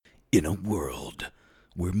In a world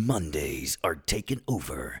where Mondays are taken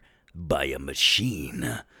over by a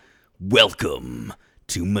machine, welcome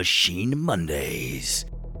to Machine Mondays.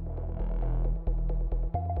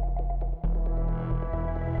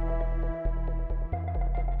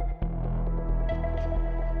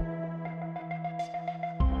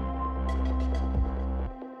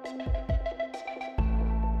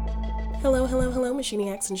 Hello,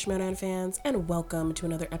 Machiniacs and Schmodown fans, and welcome to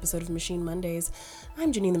another episode of Machine Mondays.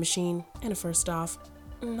 I'm Janine the Machine, and first off,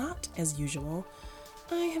 not as usual,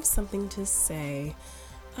 I have something to say.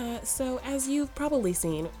 So as you've probably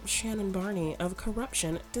seen, Shannon Barney of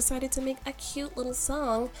Corruption decided to make a cute little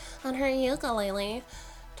song on her ukulele,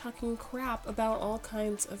 talking crap about all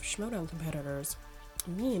kinds of Schmodown competitors,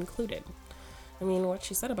 me included. I mean, what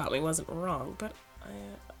she said about me wasn't wrong, but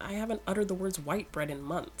I haven't uttered the words white bread in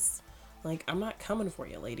months. Like, I'm not coming for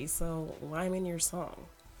you, lady, so I'm in your song.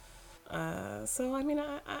 I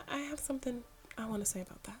have something I want to say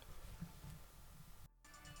about that.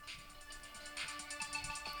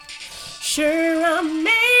 Sure, I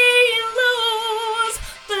may lose,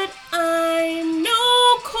 but I'm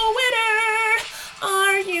no quitter.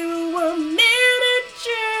 Are you a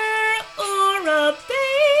manager or a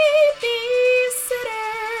babysitter?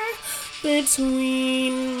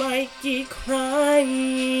 Between Mikey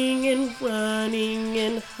crying and running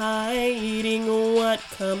and hiding, what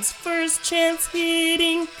comes first, chance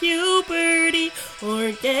hitting puberty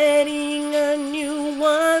or getting a new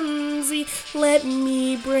onesie? Let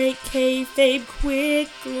me break kayfabe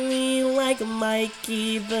quickly like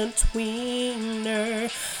Mikey the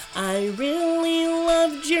tweener. I really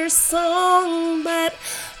loved your song, but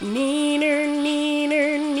neener.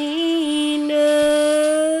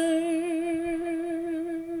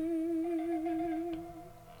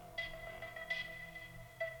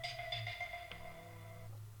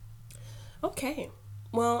 Okay,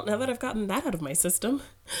 well, now that I've gotten that out of my system,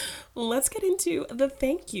 let's get into the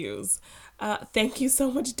thank yous. Thank you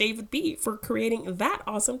so much, David B., for creating that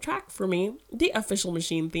awesome track for me, the official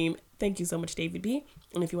Machine theme. Thank you so much, David B.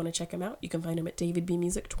 And if you want to check him out, you can find him at David B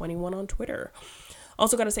Music 21 on Twitter.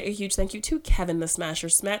 Also got to say a huge thank you to Kevin the Smasher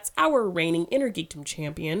Smets, our reigning Inner Geekdom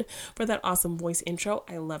champion, for that awesome voice intro.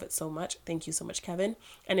 I love it so much. Thank you so much, Kevin.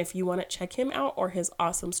 And if you want to check him out or his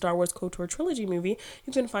awesome Star Wars KOTOR trilogy movie,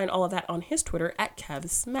 you can find all of that on his Twitter at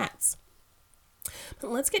KevSmets. But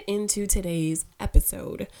let's get into today's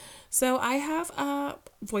episode. So I have a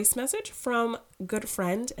voice message from good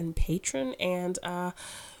friend and patron and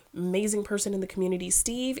amazing person in the community,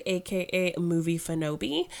 Steve, aka Movie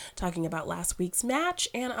Fanobi, talking about last week's match,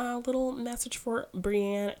 and a little message for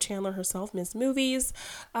Brianne Chandler herself, Miss Movies.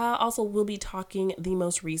 Also, we'll be talking the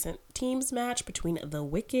most recent teams match between The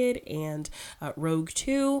Wicked and Rogue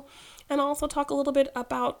 2. And also talk a little bit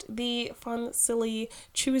about the fun, silly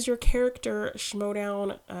Choose Your Character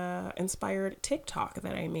Schmodown inspired TikTok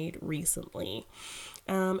that I made recently.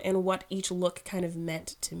 And what each look kind of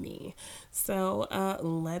meant to me. So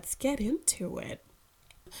let's get into it.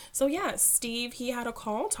 So yeah, Steve, he had a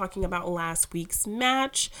call talking about last week's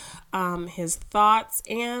match, his thoughts,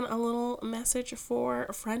 and a little message for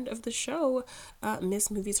a friend of the show,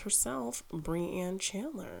 Miss Movies herself, Brianne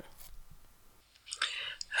Chandler.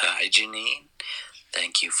 Hi, Janine.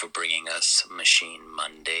 Thank you for bringing us Machine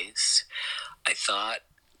Mondays. I thought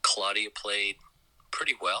Claudia played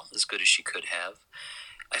pretty well, as good as she could have.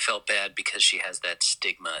 I felt bad because she has that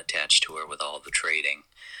stigma attached to her with all the trading.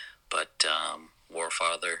 But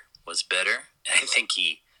Warfather was better. I think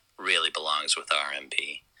he really belongs with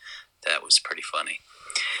RMB. That was pretty funny.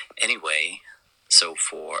 Anyway, so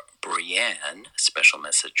for Brianne, special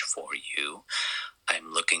message for you.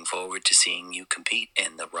 I'm looking forward to seeing you compete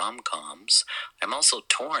in the rom-coms. I'm also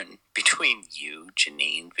torn between you,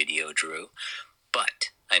 Janine, Video Drew,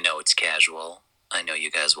 but I know it's casual. I know you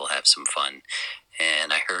guys will have some fun.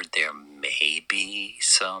 And I heard there may be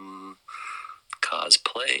some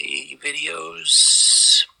cosplay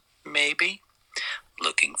videos, maybe.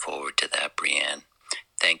 Looking forward to that, Brianne.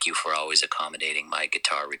 Thank you for always accommodating my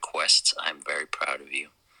guitar requests. I'm very proud of you.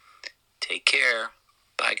 Take care.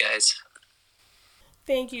 Bye, guys.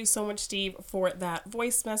 Thank you so much, Steve, for that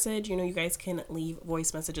voice message. You know, you guys can leave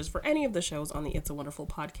voice messages for any of the shows on the It's a Wonderful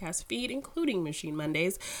podcast feed, including Machine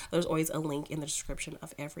Mondays. There's always a link in the description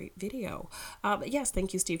of every video. But yes,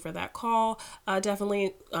 thank you, Steve, for that call.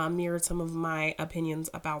 Definitely mirrored some of my opinions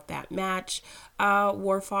about that match.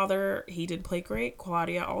 Warfather, he did play great.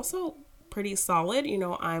 Claudia also pretty solid. You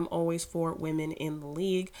know, I'm always for women in the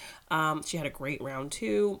league. She had a great round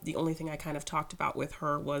 2. The only thing I kind of talked about with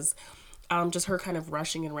her was Just her kind of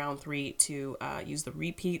rushing in round 3 to use the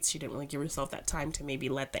repeats. She didn't really give herself that time to maybe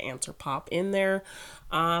let the answer pop in there.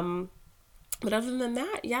 But other than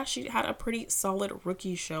that, yeah, she had a pretty solid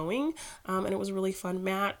rookie showing, and it was a really fun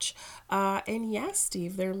match. And yes,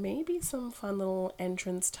 Steve, there may be some fun little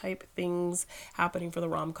entrance type things happening for the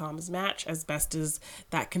rom-coms match, as best as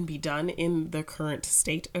that can be done in the current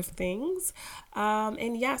state of things.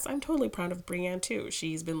 And yes, I'm totally proud of Brienne too.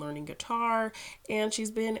 She's been learning guitar, and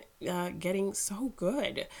she's been getting so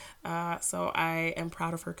good. So I am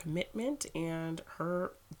proud of her commitment and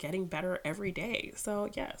her getting better every day. So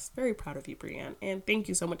yes, very proud of you, Brienne. And thank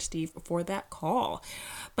you so much, Steve, for that call.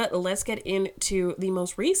 But let's get into the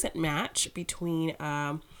most recent match between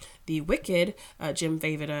the Wicked, Jim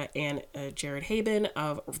Vejvoda and Jared Haben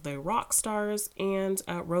of the Rock Stars, and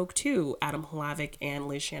Rogue 2, Adam Hlavik and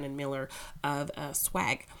Liz Shannon Miller of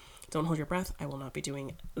Swag. Don't hold your breath. I will not be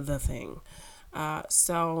doing the thing.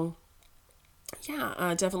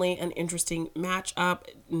 Definitely an interesting matchup.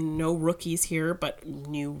 No rookies here, but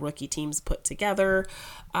new rookie teams put together.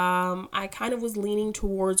 I kind of was leaning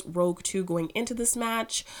towards Rogue 2 going into this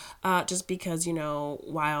match, just because,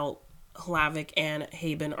 while Hlavik and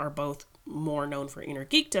Haben are both more known for Inner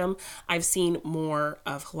Geekdom, I've seen more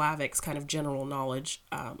of Hlavik's kind of general knowledge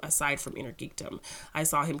aside from Inner Geekdom. I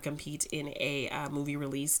saw him compete in a movie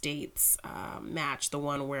release dates match, the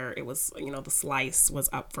one where it was, the slice was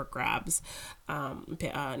up for grabs,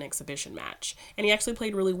 an exhibition match. And he actually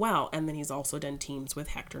played really well. And then he's also done teams with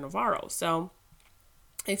Hector Navarro. So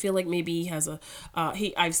I feel like maybe he has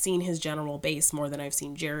I've seen his general base more than I've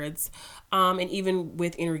seen Jared's. And even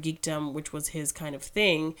with Inner Geekdom, which was his kind of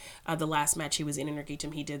thing, the last match he was in Inner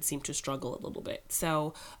Geekdom, he did seem to struggle a little bit.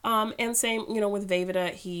 So, and same, with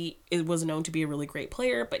Vejvoda, he was known to be a really great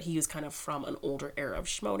player, but he was kind of from an older era of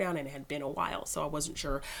Schmoedown and it had been a while. So I wasn't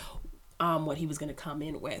sure what he was going to come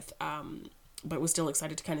in with, but was still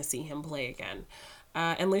excited to kind of see him play again.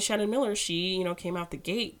 And Liz Shannon Miller, she, came out the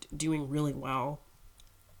gate doing really well.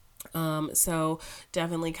 So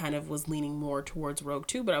definitely kind of was leaning more towards Rogue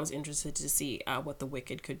 2, but I was interested to see what the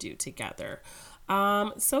Wicked could do together.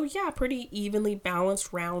 Pretty evenly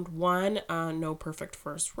balanced round 1, no perfect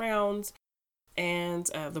first rounds. And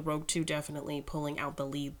the Rogue 2 definitely pulling out the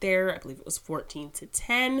lead there. I believe it was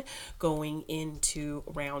 14-10 going into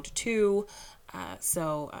round 2.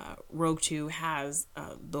 Rogue 2 has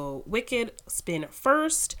the Wicked spin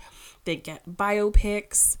first. They get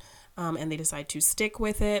biopics. And they decide to stick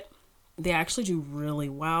with it. They actually do really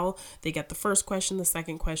well. They get the first question, the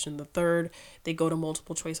second question, the third. They go to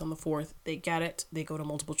multiple choice on the fourth. They get it. They go to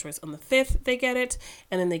multiple choice on the fifth. They get it.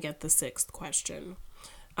 And then they get the sixth question.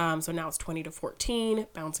 So now it's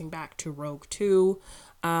 20-14, bouncing back to Rogue 2.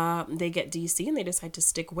 They get DC and they decide to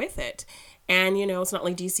stick with it. And, it's not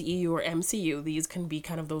like DCEU or MCU. These can be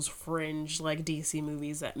kind of those fringe, like DC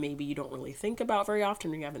movies that maybe you don't really think about very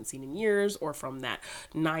often or you haven't seen in years, or from that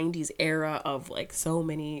 90s era of like so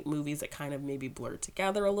many movies that kind of maybe blur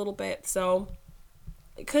together a little bit. So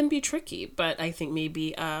it couldn't be tricky, but I think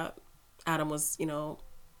maybe Adam was,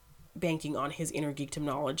 banking on his Inner Geekdom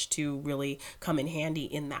knowledge to really come in handy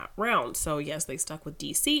in that round. So yes, they stuck with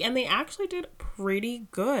DC and they actually did pretty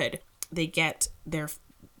good. They get their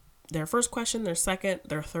first question, their second,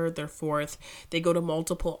 their third, their fourth. They go to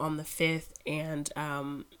multiple on the fifth and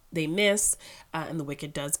they miss. And the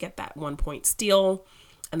Wicked does get that 1 point steal.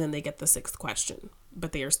 And then they get the sixth question.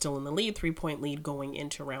 But they are still in the lead, 3-point lead going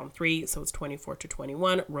into round 3. So it's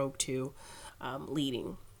 24-21, Rogue 2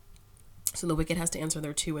 leading. So the Wicked has to answer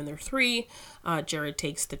their 2 and their 3. Jared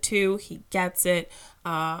takes the 2. He gets it.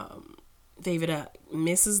 Vejvoda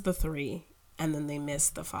misses the 3. And then they miss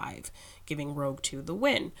the 5, giving Rogue 2 the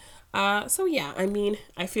win. I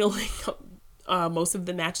feel like most of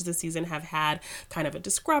the matches this season have had kind of a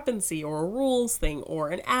discrepancy or a rules thing or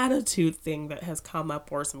an attitude thing that has come up,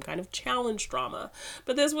 or some kind of challenge drama.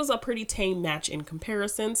 But this was a pretty tame match in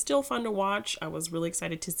comparison. Still fun to watch. I was really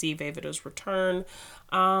excited to see Vejvoda's return.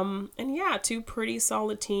 2 pretty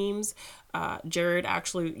solid teams. Jared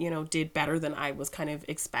actually, did better than I was kind of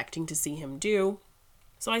expecting to see him do.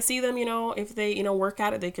 So I see them, if they, work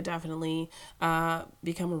at it, they could definitely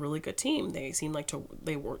become a really good team. They seem like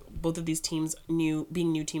both of these teams,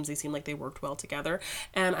 being new teams, they seem like they worked well together.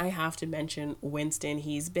 And I have to mention Winston.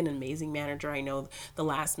 He's been an amazing manager. I know the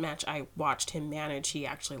last match I watched him manage, he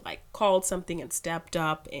actually called something and stepped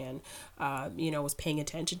up and, was paying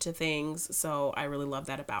attention to things. So I really love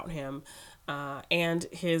that about him. And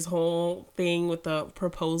his whole thing with the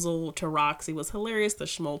proposal to Roxy was hilarious. The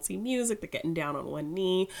schmaltzy music, the getting down on one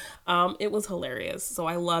knee, it was hilarious. So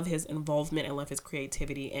I love his involvement. I love his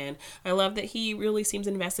creativity. And I love that he really seems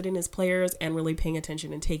invested in his players and really paying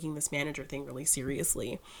attention and taking this manager thing really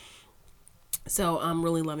seriously. So I'm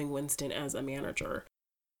really loving Winston as a manager.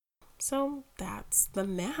 So that's the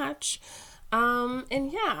match.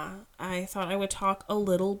 And yeah, I thought I would talk a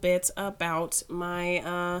little bit about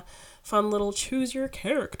my fun little choose your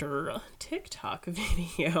character TikTok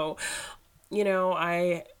video.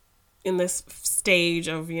 In this stage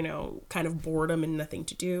of, kind of boredom and nothing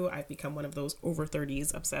to do, I've become one of those over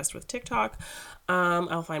 30s obsessed with TikTok.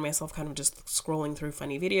 I'll find myself kind of just scrolling through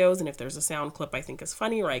funny videos, and if there's a sound clip I think is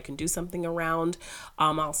funny or I can do something around,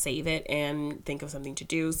 I'll save it and think of something to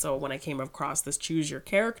do. So when I came across this choose your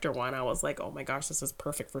character one, I was like, oh my gosh, this is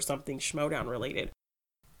perfect for something Schmoedown related.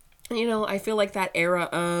 I feel like that era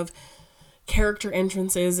of character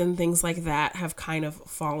entrances and things like that have kind of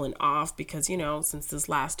fallen off because, since this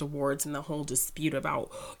last awards and the whole dispute about,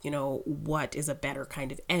 what is a better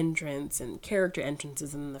kind of entrance and character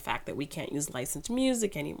entrances, and the fact that we can't use licensed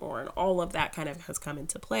music anymore and all of that kind of has come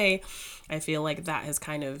into play. I feel like that has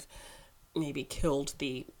kind of maybe killed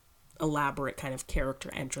the elaborate kind of character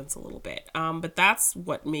entrance a little bit. But that's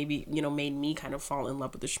what maybe, made me kind of fall in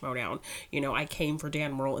love with the Schmoedown. I came for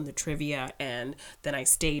Dan Murrell in the trivia, and then I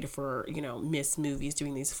stayed for, Miss Movies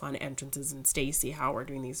doing these fun entrances, and Stacey Howard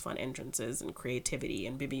doing these fun entrances, and creativity,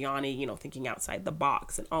 and Bibiani, thinking outside the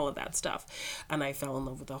box and all of that stuff. And I fell in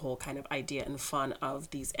love with the whole kind of idea and fun of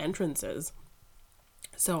these entrances.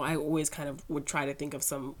 So I always kind of would try to think of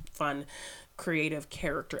some fun, creative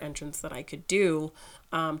character entrance that I could do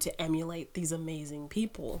to emulate these amazing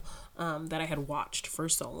people that I had watched for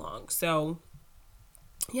so long. So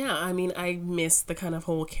yeah, I miss the kind of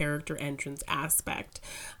whole character entrance aspect.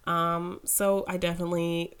 So I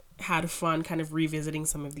definitely had fun kind of revisiting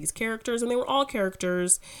some of these characters, and they were all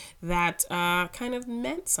characters that kind of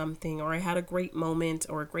meant something, or I had a great moment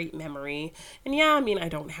or a great memory. And yeah, I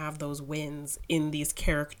don't have those wins in these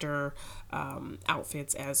character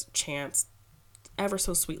outfits, as Chance ever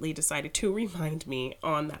so sweetly decided to remind me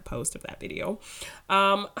on that post of that video.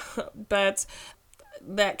 But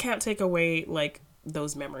that can't take away like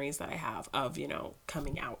those memories that I have of,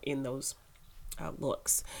 coming out in those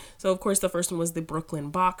looks. So of course the first one was the Brooklyn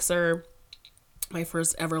Boxer, my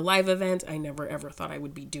first ever live event. I never ever thought I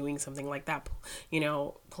would be doing something like that,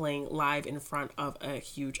 playing live in front of a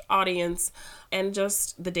huge audience. And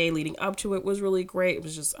just the day leading up to it was really great. It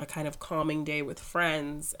was just a kind of calming day with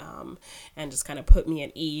friends, and just kind of put me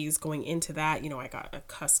at ease going into that. I got a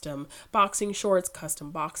custom boxing shorts,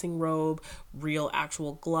 custom boxing robe, real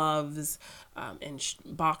actual gloves, and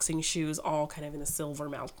boxing shoes, all kind of in a silver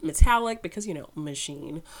metallic because,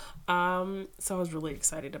 machine. So I was really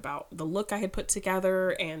excited about the look I had put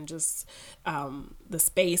together, and just the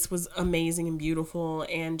space was amazing and beautiful,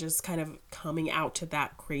 and just kind of coming out to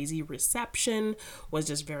that crazy reception was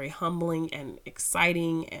just very humbling and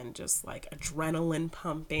exciting and just like adrenaline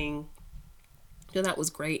pumping. So that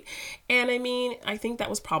was great. And I think that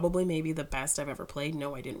was probably maybe the best I've ever played.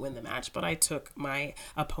 No, I didn't win the match, but I took my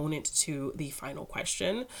opponent to the final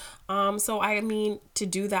question. So to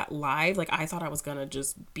do that live, like I thought I was gonna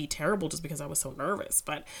just be terrible just because I was so nervous,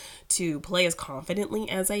 but to play as confidently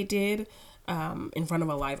as I did in front of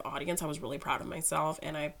a live audience, I was really proud of myself,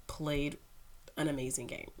 and I played an amazing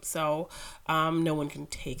game. So no one can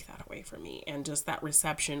take that away from me. And just that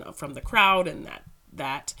reception from the crowd, and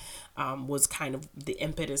that was kind of the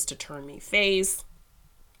impetus to turn me face.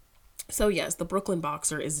 So yes, the Brooklyn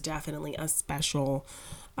Boxer is definitely a special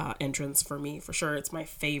entrance for me, for sure. It's my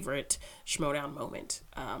favorite Schmoedown moment,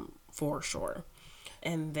 for sure.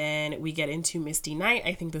 And then we get into Misty Knight.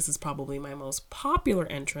 I think this is probably my most popular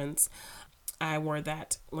entrance. I wore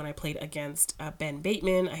that when I played against Ben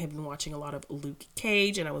Bateman. I had been watching a lot of Luke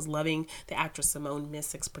Cage, and I was loving the actress Simone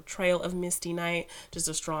Missick's portrayal of Misty Knight, just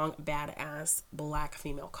a strong, badass black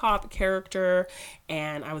female cop character.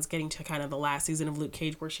 And I was getting to kind of the last season of Luke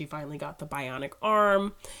Cage where she finally got the bionic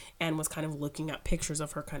arm, and was kind of looking at pictures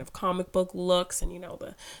of her kind of comic book looks, and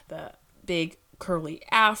the big curly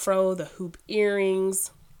afro, the hoop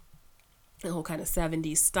earrings, the whole kind of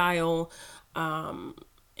 70s style.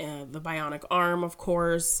 The bionic arm, of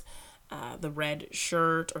course, the red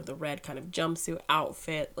shirt, or the red kind of jumpsuit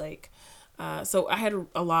outfit. So I had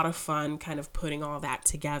a lot of fun kind of putting all that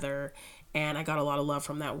together, and I got a lot of love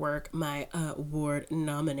from that work. My award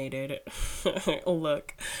nominated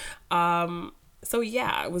look. So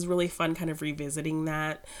yeah, it was really fun kind of revisiting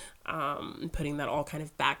that, putting that all kind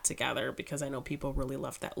of back together, because I know people really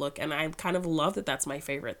loved that look. And I kind of love that that's my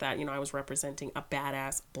favorite, that, I was representing a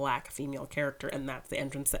badass black female character, and that's the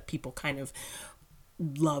entrance that people kind of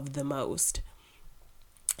love the most.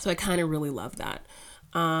 So I kind of really love that.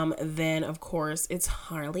 Then of course it's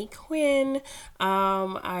Harley Quinn.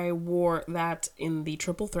 I wore that in the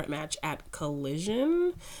triple threat match at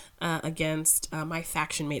Collision against my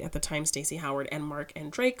faction mate at the time, Stacey Howard and Mark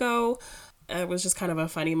Andreyko. It was just kind of a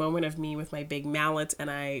funny moment of me with my big mallet,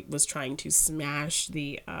 and I was trying to smash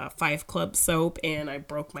the 5 Club soap, and I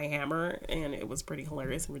broke my hammer, and it was pretty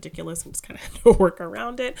hilarious and ridiculous, and just kind of had to work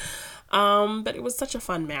around it. But it was such a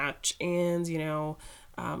fun match, and it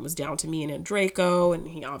was down to me and Draco, and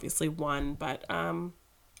he obviously won, but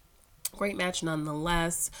great match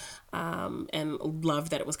nonetheless. And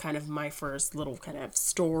loved that it was kind of my first little kind of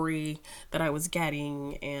story that I was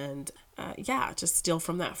getting, and just still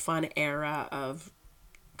from that fun era of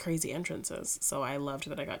crazy entrances. So I loved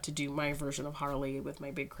that I got to do my version of Harley with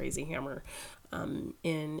my big crazy hammer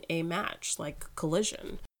in a match like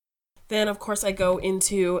Collision. Then, of course, I go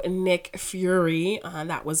into Nick Fury.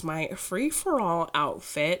 That was my free-for-all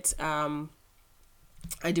outfit. I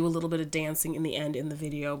do a little bit of dancing in the end in the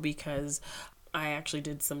video, because I actually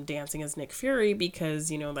did some dancing as Nick Fury, because,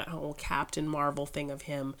 that whole Captain Marvel thing of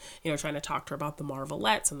him, trying to talk to her about the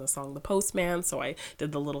Marvelettes and the song The Postman. So I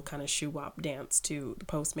did the little kind of shoo-wop dance to the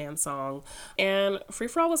Postman song. And Free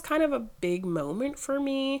For All was kind of a big moment for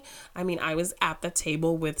me. I mean, I was at the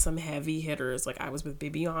table with some heavy hitters. Like, I was with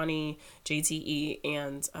Bibiani, JTE,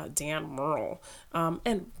 and Dan Murrell.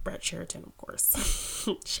 And Brett Sheraton, of course.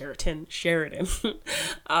 Sheridan.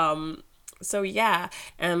 So yeah,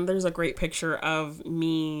 and there's a great picture of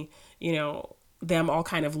me, them all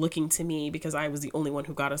kind of looking to me, because I was the only one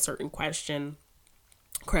who got a certain question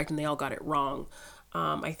correct, and they all got it wrong.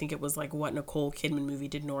 I think it was like, what Nicole Kidman movie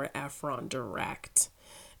did Nora Ephron direct?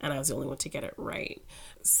 And I was the only one to get it right.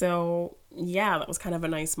 So yeah, that was kind of a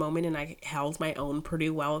nice moment, and I held my own pretty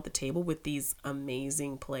well at the table with these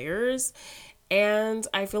amazing players. And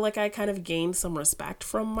I feel like I kind of gained some respect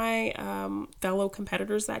from my fellow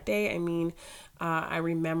competitors that day. I mean, I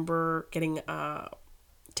remember getting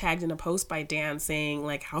tagged in a post by Dan saying,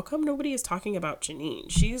 like, how come nobody is talking about Janine?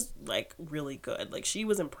 She's, like, really good. Like, she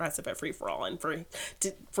was impressive at Free For All. And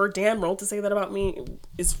for Dan Murrell to say that about me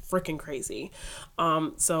is freaking crazy.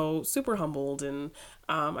 So super humbled, and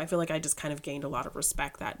I feel like I just kind of gained a lot of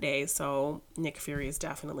respect that day. So Nick Fury is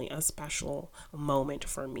definitely a special moment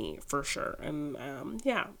for me, for sure. And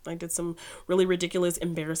I did some really ridiculous,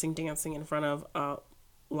 embarrassing dancing in front of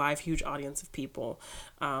live huge audience of people,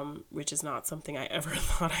 which is not something I ever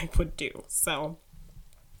thought I would do. So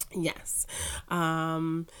yes.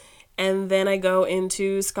 And then I go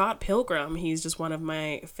into Scott Pilgrim. He's just one of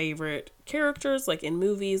my favorite characters, like in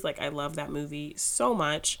movies. Like, I love that movie so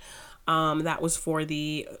much. That was for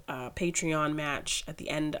the Patreon match at the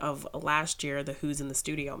end of last year, the Who's in the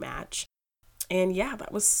Studio match. And yeah,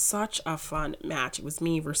 that was such a fun match. It was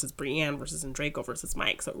me versus Brienne versus Andreyko versus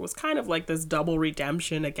Mike. So it was kind of like this double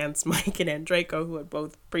redemption against Mike and Andreyko, who had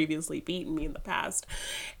both previously beaten me in the past.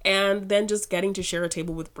 And then just getting to share a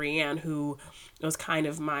table with Brienne, who was kind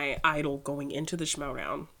of my idol going into the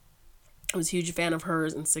Schmodown. I was a huge fan of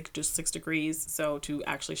hers in 6 Degrees. So to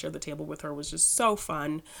actually share the table with her was just so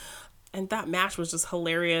fun. And that match was just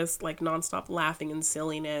hilarious, like nonstop laughing and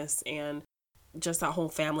silliness, and just that whole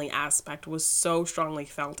family aspect was so strongly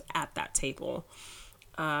felt at that table.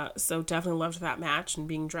 So definitely loved that match, and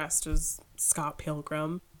being dressed as Scott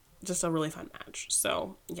Pilgrim, just a really fun match.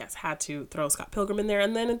 So yes, had to throw Scott Pilgrim in there.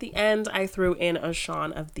 And then at the end, I threw in a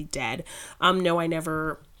Shaun of the Dead. No, I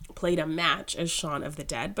never played a match as Shaun of the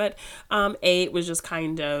Dead, but it was just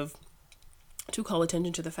kind of to call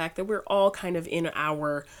attention to the fact that we're all kind of in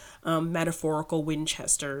our metaphorical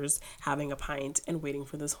Winchesters, having a pint and waiting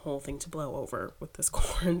for this whole thing to blow over with this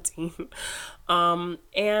quarantine.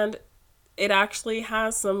 And it actually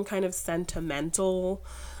has some kind of sentimental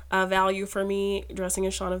value for me, dressing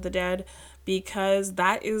as Shaun of the Dead, because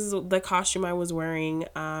that is the costume I was wearing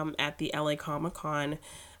at the LA Comic-Con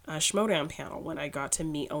Schmodown panel, when I got to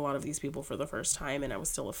meet a lot of these people for the first time, and I was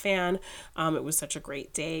still a fan. It was such a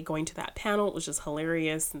great day going to that panel. It was just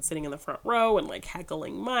hilarious, and sitting in the front row and like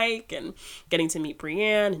heckling Mike, and getting to meet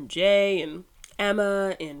Brienne and Jay and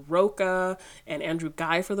Emma and Roka and Andrew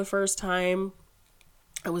Guy for the first time.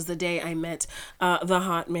 It was the day I met the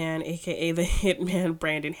hot man, aka the hitman,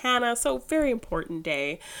 Brandon Hanna. So very important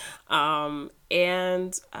day.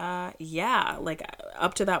 Like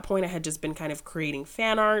up to that point, I had just been kind of creating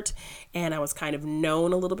fan art, and I was kind of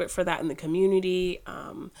known a little bit for that in the community.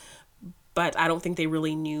 But but I don't think they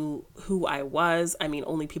really knew who I was. I mean,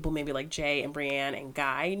 only people maybe like Jay and Brienne and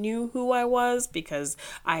Guy knew who I was because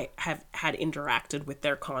I have had interacted with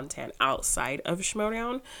their content outside of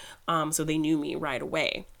Schmoedown. So they knew me right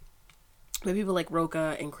away. But people like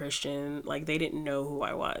Roka and Christian, like, they didn't know who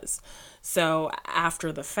I was. So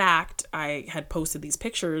after the fact, I had posted these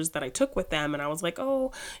pictures that I took with them, and I was like,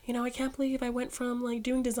 oh, I can't believe I went from like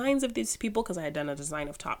doing designs of these people, because I had done a design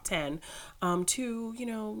of top 10,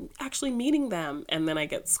 to, actually meeting them. And then I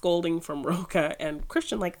get scolding from Roka and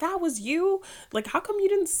Christian, like, that was you? Like, how come you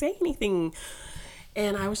didn't say anything?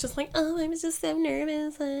 And I was just like, oh, I was just so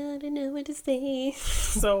nervous. I didn't know what to say.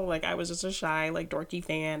 So, like, I was just a shy, like, dorky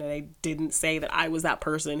fan. And I didn't say that I was that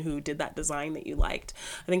person who did that design that you liked.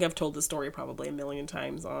 I think I've told the story probably a million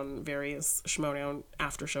times on various Schmoedown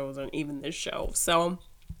after shows and even this show. So,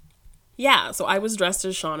 yeah. So I was dressed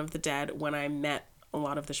as Shaun of the Dead when I met a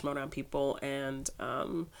lot of the Schmoedown people. And,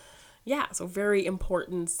 so very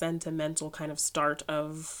important, sentimental kind of start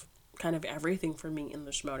of kind of everything for me in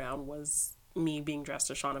the Schmoedown was me being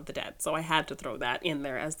dressed as Shaun of the Dead. So I had to throw that in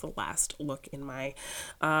there as the last look in my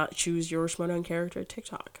Choose Your Schmoedown Character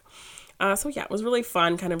TikTok. It was really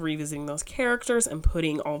fun kind of revisiting those characters and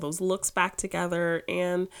putting all those looks back together.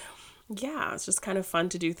 And yeah, it's just kind of fun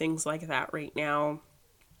to do things like that right now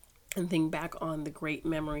and think back on the great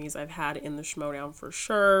memories I've had in the Schmoedown for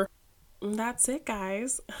sure. And that's it,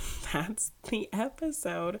 guys. That's the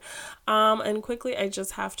episode. And quickly, I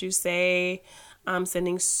just have to say, I'm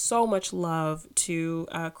sending so much love to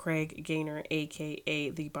Craig Gaynor, aka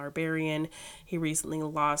the Barbarian. He recently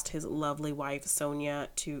lost his lovely wife, Sonia,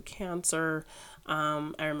 to cancer.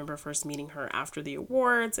 I remember first meeting her after the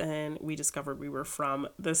awards, and we discovered we were from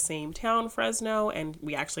the same town, Fresno, and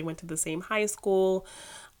we actually went to the same high school.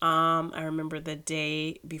 I remember the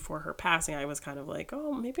day before her passing, I was kind of like,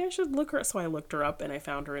 oh, maybe I should look her. So I looked her up and I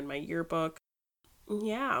found her in my yearbook.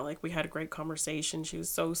 Yeah, like, we had a great conversation. She was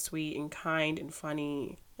so sweet and kind and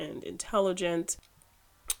funny and intelligent.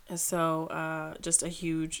 So just a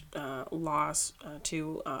huge loss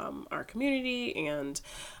to our community. And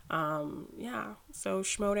so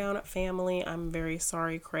Schmoedown family, I'm very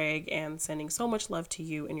sorry, Craig, and sending so much love to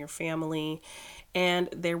you and your family. And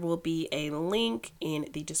there will be a link in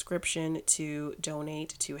the description to donate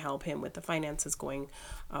to help him with the finances going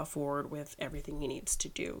forward with everything he needs to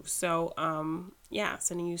do. So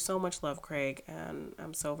sending you so much love, Craig, and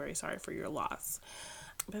I'm so very sorry for your loss.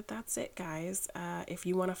 But that's it, guys. If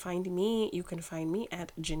you want to find me, you can find me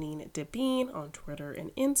at Janine Debeen on Twitter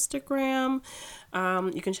and Instagram.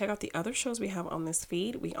 You can check out the other shows we have on this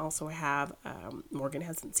feed. We also have Morgan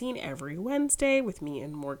Hasn't Seen every Wednesday with me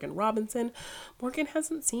and Morgan Robinson. Morgan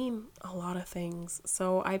hasn't seen a lot of things,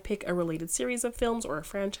 so I pick a related series of films or a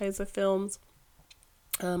franchise of films.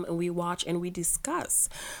 And we watch and we discuss.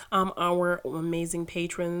 Our amazing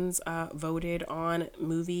patrons voted on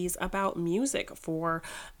movies about music for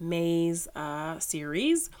May's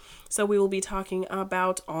series. So we will be talking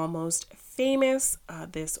about Almost Famous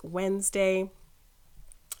this Wednesday.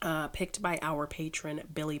 Picked by our patron,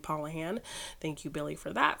 Billy Pollahan. Thank you, Billy,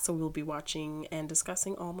 for that. So we'll be watching and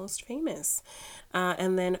discussing Almost Famous.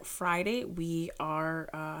 And then Friday, we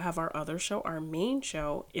have our other show, our main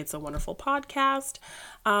show, It's a Wonderful Podcast,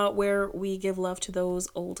 where we give love to those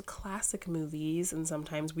old classic movies. And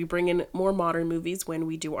sometimes we bring in more modern movies when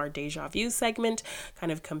we do our Deja Vu segment,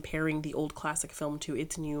 kind of comparing the old classic film to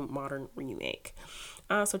its new modern remake.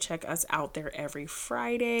 So check us out there every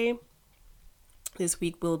Friday. This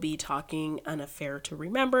week we'll be talking An Affair to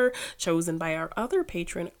Remember, chosen by our other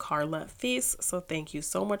patron, Carla Feast. So thank you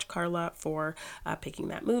so much, Carla, for picking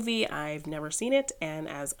that movie. I've never seen it, and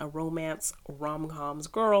as a romance rom-coms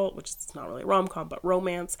girl, which is not really rom-com, but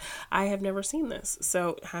romance, I have never seen this.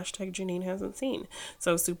 So hashtag Janine hasn't seen.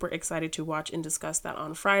 So super excited to watch and discuss that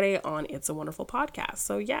on Friday on It's a Wonderful Podcast.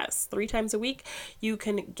 So yes, 3 times a week you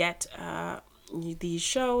can get these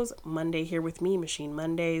shows. Monday here with me, Machine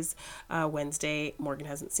Mondays. Wednesday, Morgan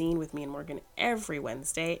Hasn't Seen with me and Morgan every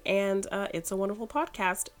Wednesday. And It's a Wonderful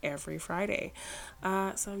Podcast every Friday.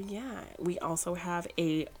 We also have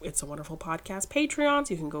a It's a Wonderful Podcast Patreon.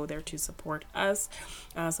 So you can go there to support us,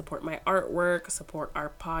 support my artwork, support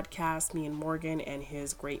our podcast, me and Morgan, and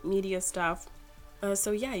his great media stuff.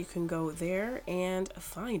 You can go there and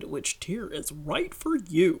find which tier is right for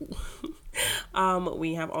you.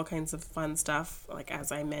 We have all kinds of fun stuff. Like,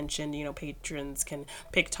 as I mentioned, patrons can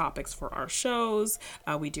pick topics for our shows.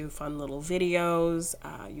 We do fun little videos.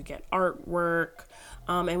 You get artwork.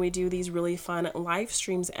 And we do these really fun live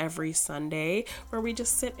streams every Sunday where we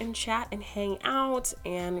just sit and chat and hang out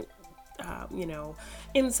and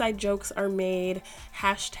inside jokes are made,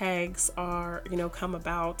 hashtags are, come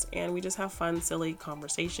about, and we just have fun, silly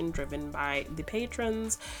conversation driven by the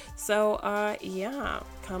patrons. So,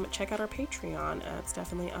 come check out our Patreon. It's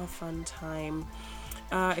definitely a fun time.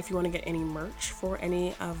 If you want to get any merch for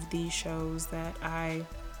any of the shows that I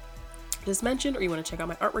just mentioned, or you want to check out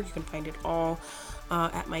my artwork, you can find it all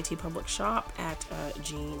at my TeePublic shop at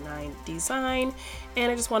G9 Design.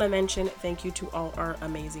 And I just want to mention thank you to all our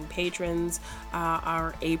amazing patrons.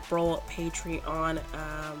 Our April Patreon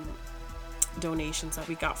donations that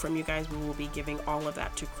we got from you guys, we will be giving all of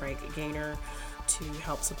that to Craig Gaynor to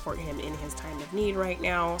help support him in his time of need right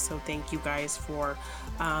now. So thank you guys for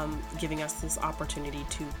giving us this opportunity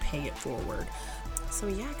to pay it forward. So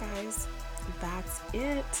yeah, guys, that's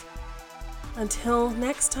it. Until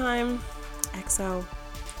next time, XO,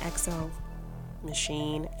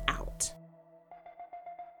 machine